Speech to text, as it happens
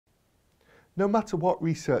No matter what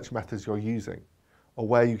research methods you're using or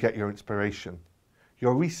where you get your inspiration,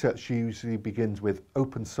 your research usually begins with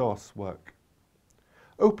open source work.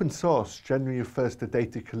 Open source generally refers to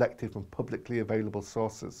data collected from publicly available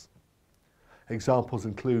sources. Examples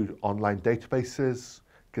include online databases,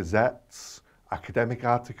 gazettes, academic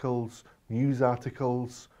articles, news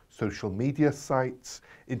articles, social media sites,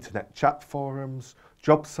 internet chat forums,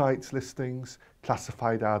 job sites listings,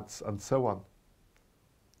 classified ads, and so on.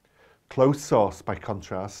 Closed source, by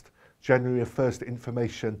contrast, generally refers to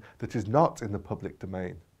information that is not in the public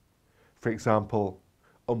domain. For example,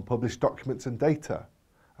 unpublished documents and data,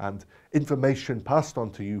 and information passed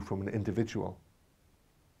on to you from an individual.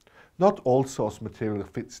 Not all source material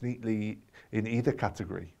fits neatly in either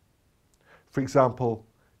category. For example,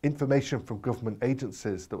 information from government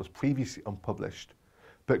agencies that was previously unpublished,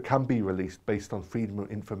 but can be released based on freedom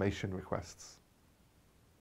of information requests.